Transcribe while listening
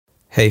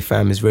Hey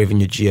fam, it's Raven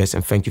your GS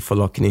and thank you for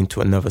locking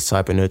into another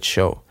Cyber Nerd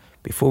show.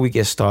 Before we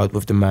get started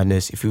with the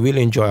madness, if you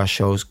really enjoy our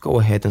shows, go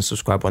ahead and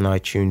subscribe on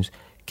iTunes,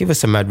 give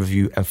us a mad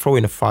review and throw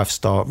in a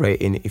 5-star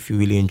rating if you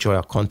really enjoy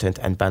our content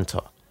and banter.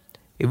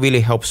 It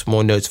really helps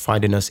more nerds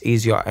finding us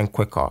easier and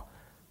quicker.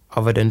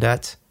 Other than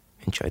that,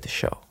 enjoy the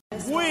show.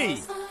 We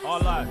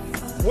are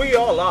live. We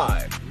are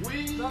live.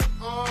 We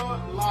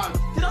are live.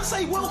 Did I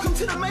say welcome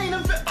to the main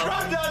event?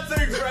 Run that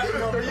thing,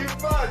 brother. You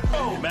mad?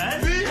 Oh,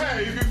 man.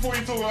 Behave before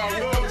you talk about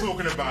what I'm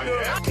talking about,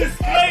 yeah?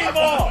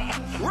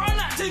 Disclaimer. Run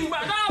that thing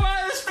back. Nah,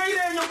 man, stay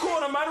there in your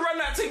corner, man. Run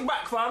that thing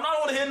back, fam. I don't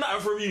want to hear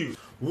nothing from you.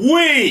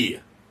 We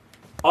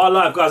are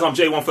live, guys. I'm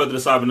Jay, one third of the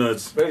Cyber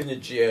Nerds. Raven your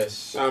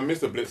GS.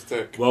 Mr. Blitz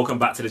Tech. Welcome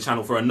back to the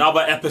channel for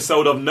another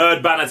episode of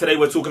Nerd Banter. Today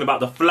we're talking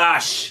about The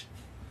Flash.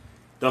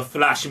 The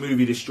Flash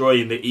movie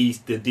destroying the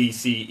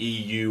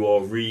DCEU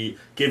or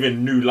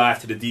giving new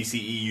life to the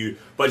DCEU.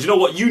 But you know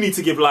what you need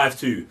to give life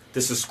to?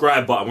 The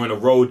subscribe button. We're on a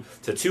road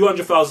to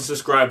 200,000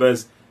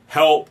 subscribers.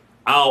 Help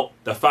out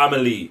the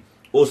family.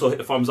 Also hit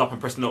the thumbs up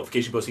and press the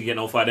notification bell so you get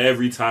notified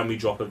every time we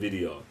drop a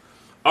video.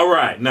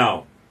 Alright,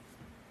 now.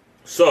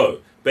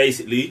 So,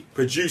 basically,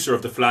 producer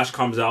of The Flash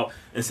comes out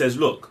and says,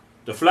 look,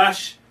 The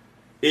Flash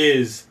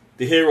is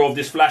the hero of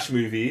this Flash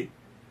movie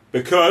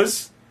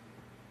because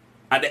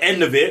at the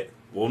end of it,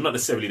 well, not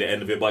necessarily the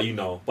end of it, but you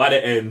know, by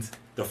the end,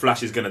 the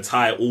Flash is going to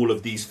tie all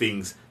of these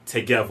things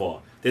together.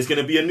 There's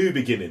going to be a new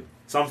beginning.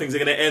 Some things are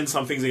going to end,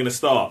 some things are going to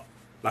start.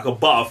 Like a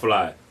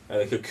butterfly,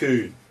 like a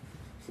cocoon.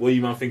 What are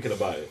you, man, thinking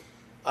about it?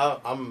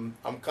 I'm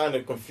kind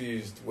of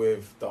confused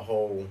with the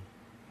whole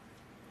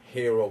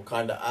hero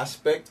kind of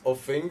aspect of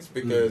things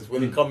because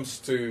when it comes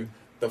to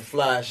the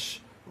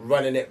Flash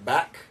running it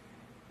back,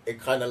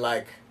 it kind of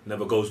like...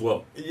 Never goes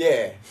well.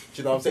 Yeah, do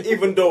you know what I'm saying?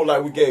 Even though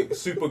like we get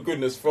super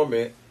goodness from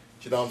it,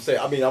 do you know what I'm saying?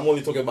 I mean, I'm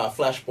only talking about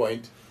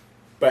Flashpoint,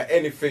 but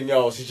anything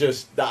else is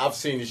just that I've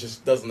seen, it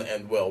just doesn't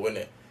end well,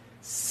 innit?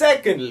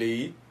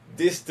 Secondly,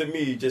 this to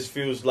me just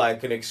feels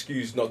like an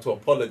excuse not to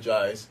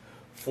apologize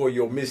for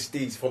your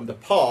misdeeds from the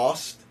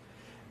past,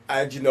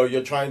 and you know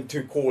you're trying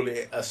to call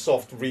it a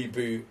soft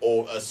reboot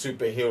or a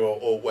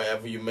superhero or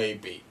whatever you may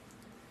be.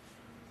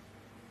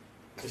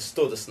 It's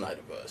still the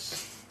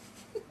Snyderverse.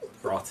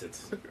 Rotted.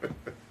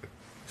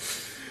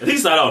 At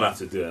least I don't have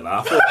to do it.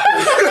 Like,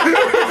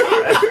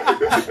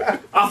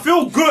 I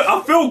feel good.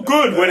 I feel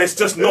good when it's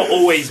just not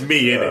always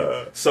me,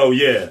 innit? So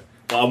yeah,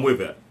 but I'm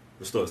with it.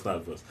 Restore the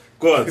Snyderverse.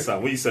 Go on,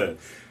 Sam. What you saying?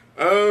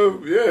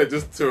 Yeah,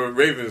 just to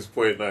Raven's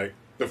point, like,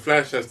 the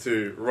Flash has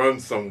to run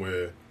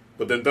somewhere,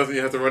 but then doesn't he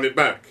have to run it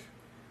back?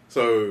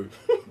 So,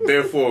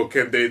 therefore,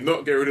 can they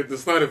not get rid of the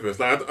Snyderverse?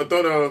 Like, I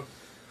don't know.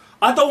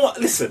 I don't want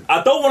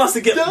us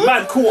to get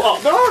mad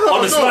caught up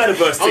on the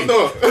Snyderverse thing.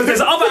 Because there's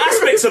other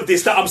aspects of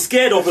this that I'm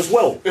scared of as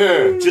well.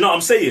 Yeah. Do you know what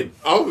I'm saying?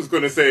 I was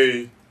going to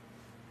say,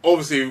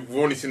 obviously, we've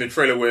only seen the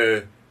trailer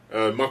where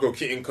Michael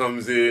Keaton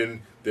comes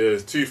in,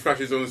 there's two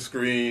Flashes on the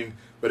screen,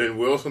 but then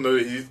we also know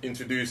that he's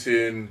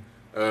introducing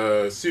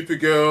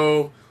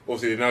Supergirl,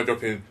 obviously they're now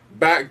dropping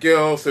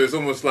Batgirl, so it's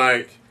almost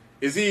like,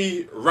 is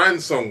he ran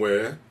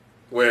somewhere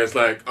where it's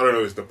like, I don't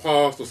know, it's the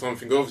past or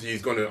something? Obviously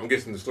he's I'm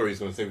guessing the story he's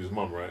going to save his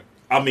mum, right?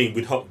 I mean,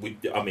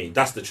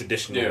 that's the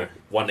traditional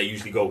one they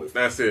usually go with.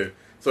 That's it.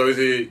 So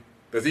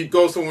does he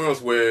go somewhere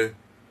else where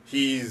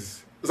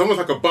it's almost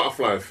like a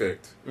butterfly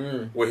effect,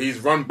 where he's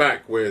run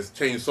back, where it's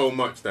changed so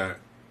much that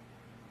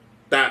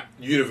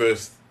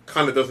universe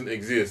kind of doesn't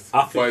exist,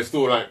 but it's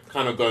still like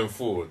kind of going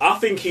forward. I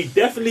think he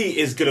definitely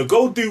is going to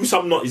go do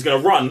something, he's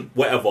going to run,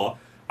 whatever.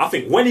 I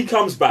think when he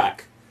comes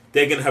back,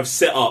 they're going to have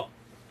set up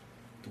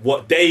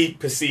what they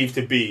perceive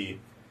to be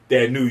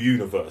their new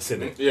universe,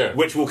 innit? Yeah.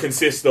 Which will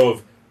consist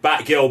of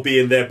Batgirl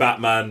being their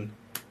Batman,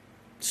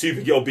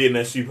 Supergirl being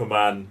their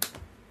Superman,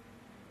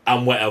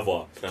 and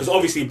whatever. Because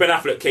obviously Ben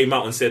Affleck came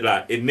out and said,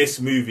 like, in this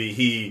movie,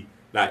 he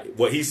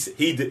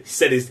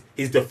said his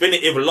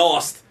definitive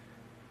last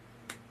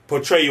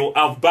portrayal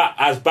of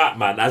as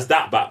Batman, as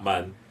that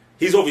Batman,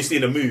 he's obviously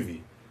in a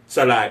movie.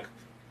 So, like,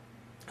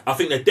 I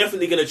think they're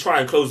definitely going to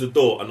try and close the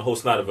door on the whole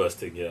Snyderverse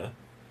thing, yeah?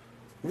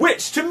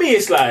 Which, to me,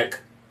 it's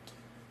like,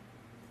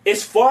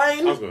 it's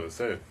fine. I was going to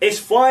say. It's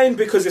fine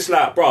because it's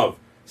like, bruv,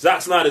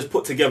 Zack Snyder's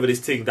put together this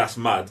thing that's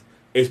mad.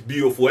 It's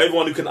beautiful.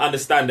 Everyone who can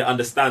understand it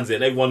understands it.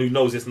 And everyone who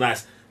knows it's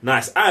nice.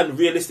 And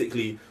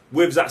realistically,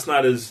 with Zack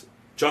Snyder's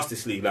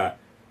Justice League, like,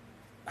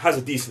 has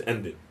a decent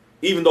ending.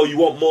 Even though you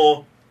want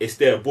more, it's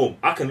there, boom.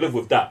 I can live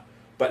with that.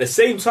 But at the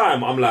same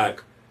time, I'm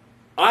like,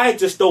 I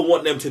just don't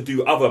want them to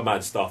do other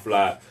mad stuff.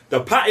 Like,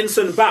 the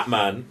Pattinson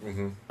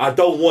Batman, I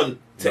don't want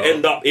to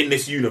end up in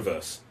this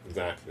universe.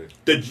 Exactly.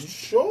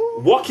 Sure.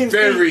 Joaquin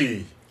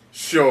Very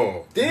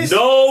sure.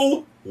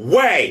 No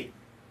way.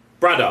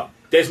 Brother,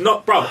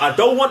 I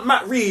don't want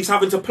Matt Reeves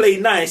having to play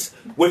nice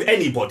with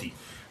anybody.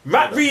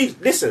 Matt Reeves,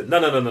 listen, no.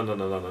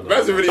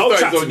 That's already Don't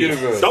started chat his to own me.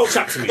 universe. Don't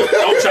chat to me.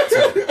 Don't chat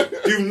to me.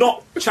 Do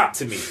not chat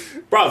to me.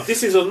 Bruv,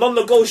 this is a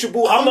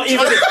non-negotiable. I'm not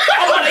hearing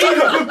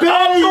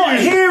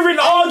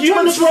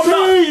arguments from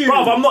that.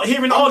 Bruv, I'm not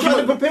hearing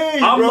arguments.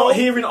 I'm not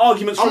hearing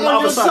arguments from the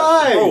other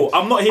side. Bro,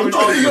 I'm not hearing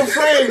arguments.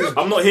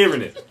 I'm not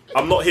hearing it.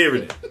 I'm not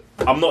hearing it.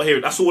 I'm not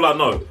hearing. That's all I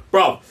know,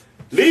 bruv.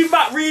 Leave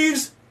Matt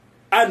Reeves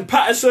and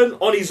Patterson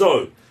on his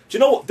own. Do you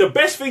know what? The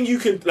best thing you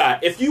can,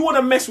 like, if you want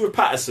to mess with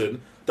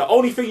Patterson, the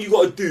only thing you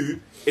got to do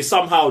is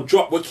somehow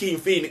drop Joaquin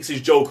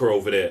Phoenix's Joker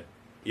over there.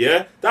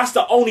 Yeah? That's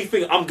the only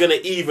thing I'm going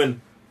to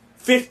even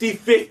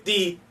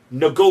 50-50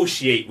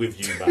 negotiate with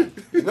you, man.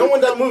 You know when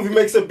that movie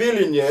makes $1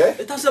 billion, yeah?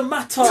 It doesn't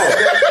matter.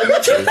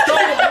 It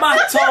don't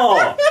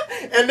matter.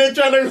 And they're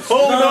trying to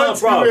hold on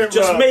to bro. it,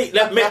 Just bro.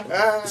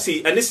 make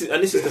see, and this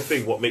is the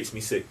thing. What makes me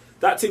sick?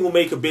 That thing will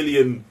make £1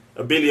 billion,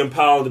 £1 billion,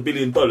 $1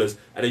 billion, and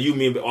then you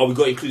mean, oh, we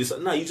got to include this.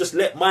 No, you just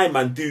let my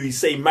man do his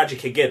same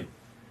magic again.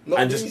 Not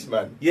and these, just,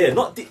 man. Yeah,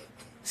 not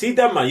see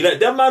them, man. You let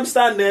them man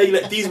stand there. You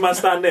let these man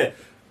stand there.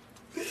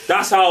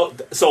 That's how.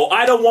 So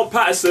I don't want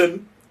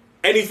Patterson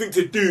anything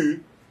to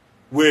do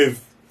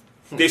with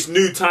this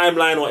new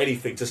timeline or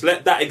anything. Just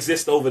let that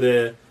exist over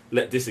there.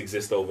 Let this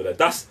exist over there.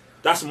 That's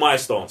my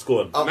stance. Go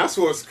on. And that's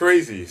what's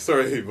crazy.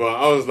 Sorry, but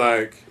I was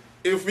like,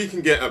 if we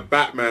can get a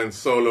Batman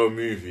solo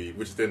movie,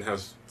 which then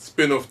has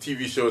spin-off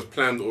TV shows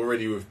planned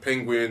already with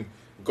Penguin,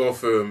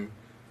 Gotham,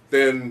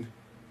 then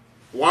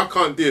why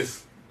can't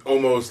this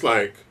almost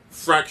like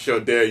fracture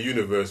their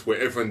universe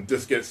where everyone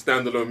just gets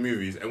standalone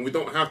movies and we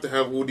don't have to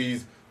have all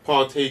these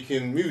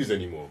partaking movies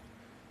anymore?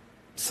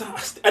 So,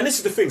 and this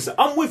is the thing, so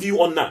I'm with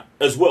you on that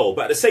as well,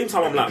 but at the same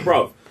time I'm like,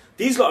 bruv,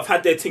 these lot have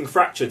had their thing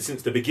fractured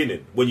since the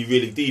beginning when you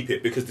really deep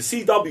it, because the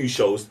CW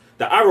shows,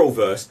 the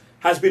Arrowverse,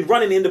 has been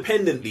running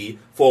independently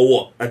for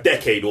what, a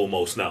decade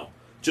almost now.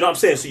 Do you know what I'm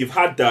saying? So you've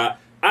had that,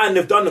 and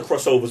they've done the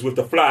crossovers with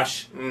the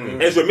Flash,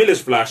 Ezra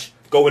Miller's Flash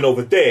going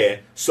over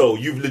there, so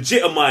you've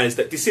legitimized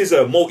that this is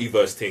a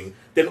multiverse thing.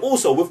 Then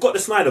also, we've got the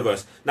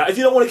Snyderverse. Now, if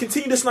you don't want to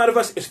continue the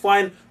Snyderverse, it's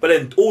fine, but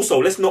then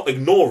also, let's not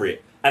ignore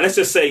it. And let's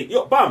just say,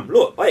 yo, bam,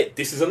 look, wait,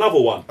 this is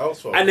another one.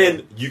 Also, and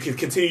then you can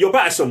continue your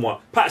Patterson one.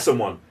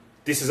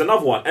 This is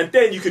another one. And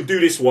then you can do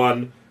this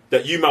one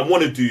that you man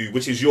want to do,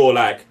 which is your,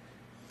 like,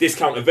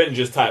 Discount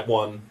Avengers type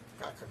one.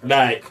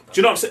 Like, do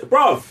you know what I'm saying?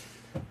 Bruv.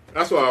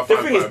 That's what I The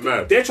find thing is, quite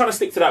mad. they're trying to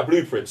stick to that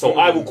blueprint, so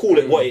I will call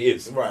it what it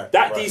is. Right,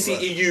 that right,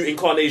 DCEU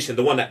incarnation,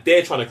 the one that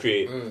they're trying to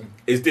create,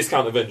 is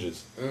Discount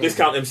Avengers.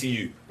 Discount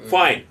MCU.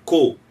 Fine,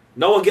 cool.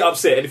 No one get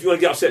upset, and if you want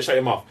to get upset, shut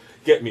your mouth.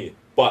 Get me.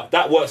 But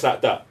that works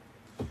like that.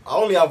 I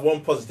only have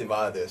one positive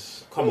out of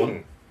this. Come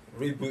on.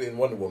 Rebooting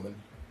Wonder Woman.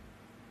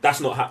 That's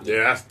not happening.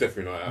 Yeah, that's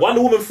definitely not happening.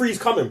 Wonder Woman 3 is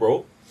coming,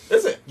 bro.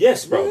 Is it?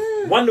 Yes, bro.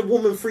 Yeah. Wonder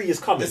Woman 3 is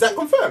coming. Is that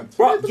confirmed?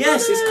 Bro,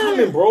 yes, it's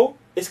coming, bro.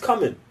 It's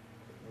coming.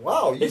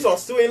 Wow, you lot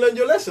still ain't learned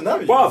your lesson, have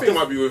you? Bro, I think it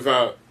might be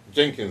without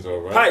Jenkins, though,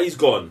 right? Patty's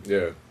gone.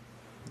 Yeah.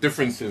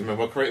 Differences, man.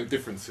 What creative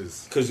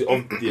differences? Because,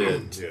 yeah.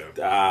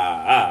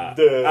 Yeah.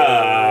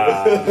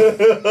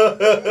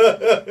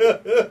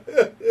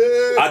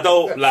 I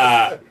don't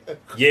like,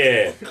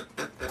 yeah,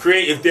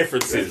 creative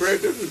differences.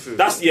 Creative differences.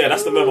 That's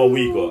the memo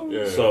we got.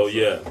 Yeah. So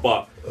yeah,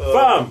 but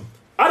fam,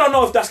 I don't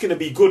know if that's gonna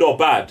be good or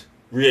bad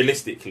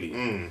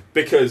realistically,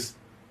 because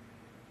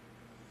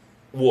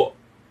what?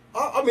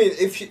 I mean,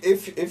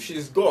 if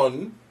she's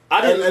gone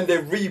and they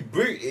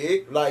reboot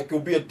it, like it'll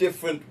be a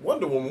different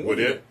Wonder Woman. Would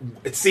wouldn't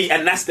it? See,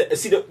 and that's the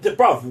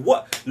bruv.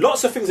 What?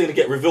 Lots of things are gonna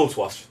get revealed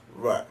to us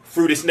Right,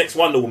 through this next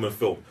Wonder Woman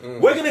film.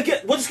 We're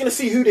just gonna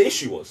see who the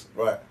issue was.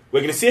 right. We're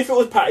gonna see if it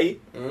was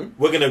Patty.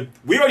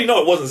 We already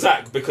know it wasn't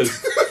Zach,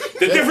 because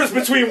the difference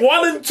between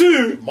 1 and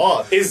 2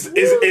 Mad.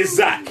 is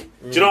Zach.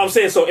 Do you know what I'm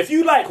saying? So if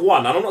you like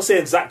 1, and I'm not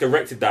saying Zach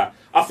directed that,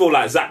 I feel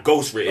like Zach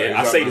ghostwritten it.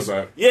 I say this,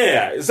 Zach.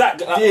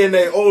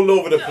 DNA all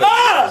over the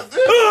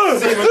place.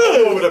 Semen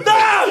all over the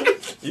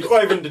place. You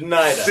can't even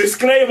deny that.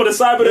 Disclaimer: the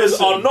Cyberers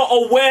are not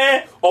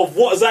aware of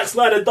what Zack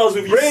Snyder does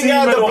with Bring your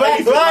out semen the or black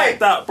anything light. like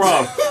that,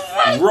 bro.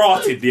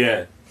 Rotted,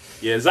 yeah.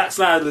 Zack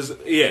Snyder's,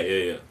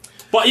 yeah.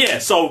 But yeah,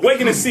 so we're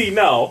gonna see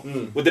now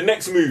with the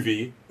next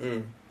movie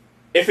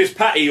if it's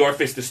Patty or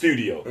if it's the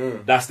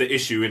studio. That's the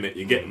issue, innit?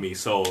 You get me?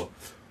 So,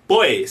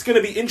 boy, it's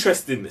gonna be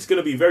interesting. It's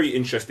gonna be very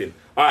interesting.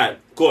 All right,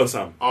 go on,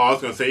 Sam. Oh, I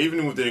was going to say,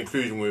 even with the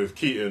inclusion with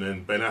Keaton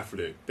and Ben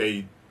Affleck,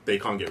 they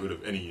can't get rid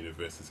of any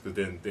universes, because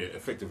then they're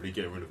effectively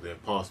getting rid of their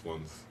past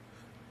ones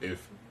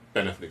if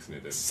Ben Affleck's in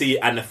it then. See,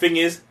 and the thing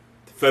is,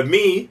 for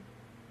me,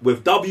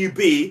 with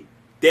WB,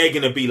 they're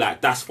gonna be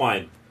like, that's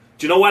fine.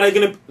 Do you know why they're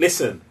gonna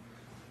listen?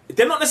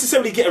 They're not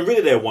necessarily getting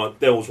rid of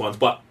those ones,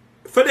 but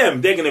for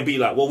them, they're gonna be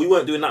like, well, we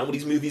weren't doing that with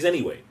these movies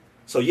anyway.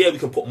 So yeah, we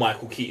can put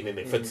Michael Keaton in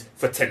it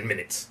for 10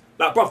 minutes.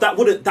 Like, bruv, that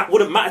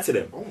wouldn't matter to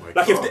them. Oh my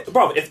like,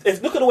 God.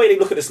 if look at the way they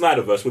look at the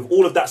Snyderverse with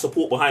all of that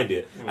support behind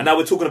it, and now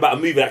we're talking about a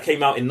movie that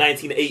came out in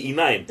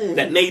 1989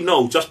 that they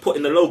know just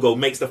putting the logo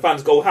makes the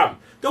fans go ham.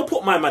 They'll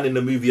put my man in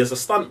the movie as a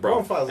stunt,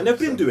 bruv, 1000%. and they've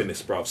been doing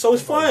this, bruv. So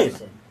it's fine.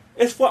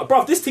 It's fine,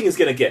 bruv. This thing is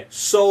gonna get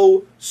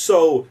so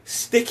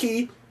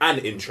sticky and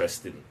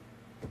interesting.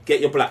 Get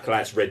your black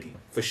lights ready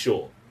for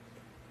sure.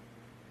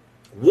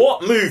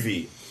 What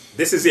movie?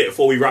 This is it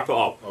before we wrap it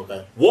up.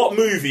 Okay. What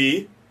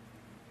movie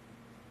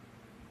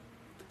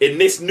in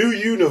this new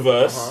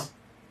universe,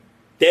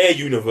 their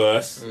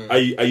universe, are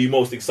you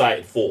most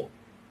excited for?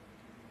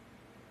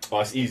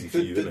 Oh, it's easy for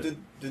you, isn't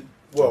it?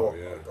 Well,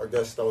 yeah. I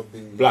guess that would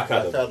be Black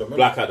Adam. innit?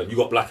 Black Adam. You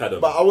got Black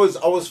Adam. But I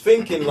was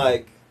thinking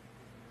like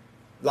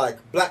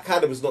Black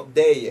Adam's not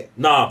there yet.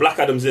 Nah, Black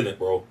Adam's in it,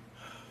 bro.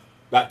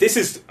 Like this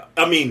is,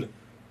 I mean,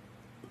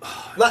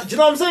 Like, do you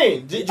know what I'm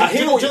saying? Do you I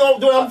hear know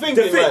what I'm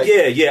thinking? the thing, like,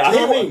 yeah. do you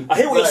know what I mean? I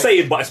hear what you're Like,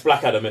 saying, but it's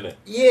Black Adam, innit?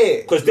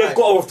 Yeah, Because they've like-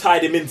 got to have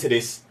tied him into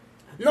this.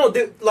 No,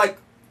 like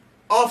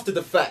after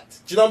the fact.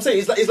 Do you know what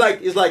I'm saying?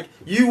 It's like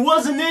you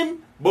wasn't in,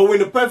 but we're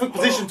in a perfect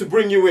position to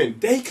bring you in.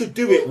 They could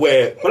do it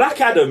where Black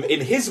Adam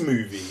in his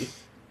movie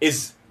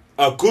is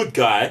a good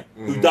guy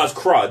who does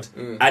crud,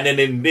 and then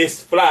in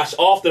this Flash,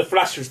 after the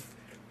Flash is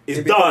He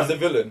done, becomes the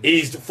villain.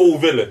 he's the full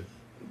villain.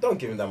 Don't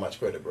give him that much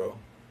credit, bro.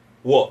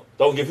 What?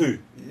 Don't give who?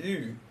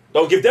 You.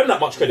 Don't give them that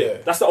much credit.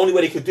 Yeah. That's the only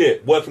way they could do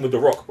it, working with The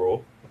Rock,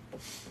 bro.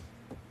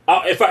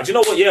 In fact, you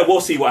know what? Yeah,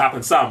 we'll see what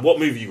happens. Sam, what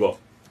movie you got?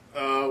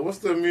 What's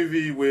the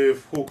movie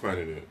with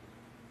Hawkman in it?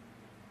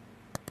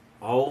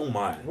 Oh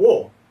my.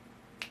 War.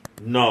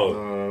 No.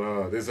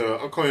 No. There's a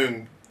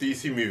upcoming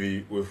DC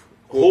movie with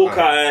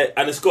Hawkeye,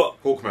 and it's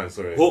got Hawkman,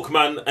 sorry.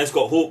 Hawkman, and it's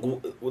got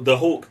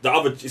the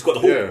other, it's got the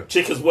Hawk Yeah.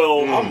 chick as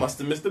well. I must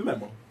have missed the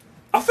memo.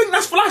 I think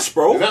that's Flash,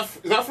 bro. Is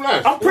that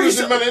Flash? I'm pretty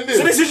sure. Man in this?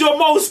 So this is your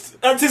most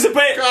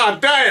anticipated. God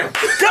damn!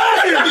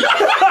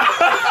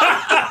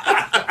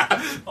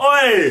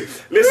 Oi,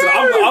 listen,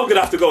 I'm gonna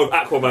have to go with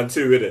Aquaman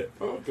 2, innit?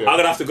 Okay. I'm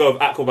gonna have to go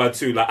with Aquaman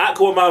 2. Like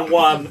Aquaman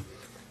 1,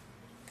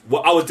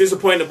 well, I was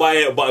disappointed by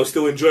it, but it was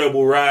still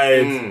enjoyable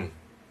ride.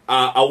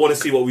 I want to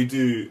see what we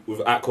do with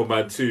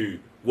Aquaman 2.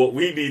 What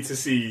we need to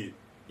see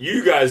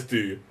you guys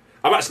do.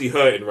 I'm actually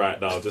hurting right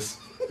now. Just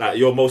like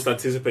your most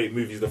anticipated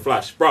movie is The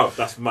Flash, bro.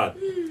 That's mad.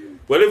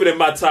 We're living in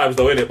mad times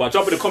though, innit? But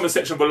jump in the comment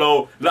section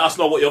below. Let us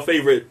know what your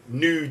favourite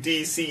new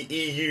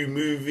DCEU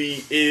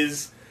movie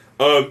is.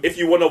 If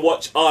you want to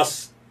watch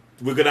us,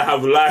 we're going to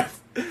have live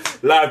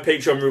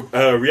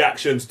Patreon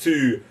reactions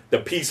to the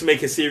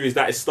Peacemaker series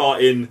that is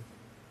starting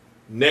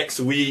next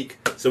week.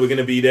 So we're going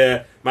to be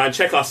there. Man,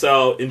 check us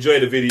out. Enjoy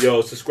the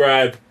video.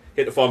 Subscribe.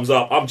 Hit the thumbs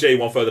up. I'm Jay,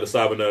 one further the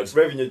Cyber Nerds.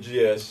 Revenue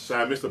GS.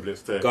 Sorry, Mr.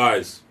 Blitz Tech.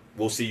 Guys,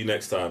 we'll see you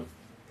next time.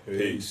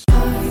 Peace.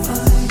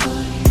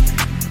 Bye.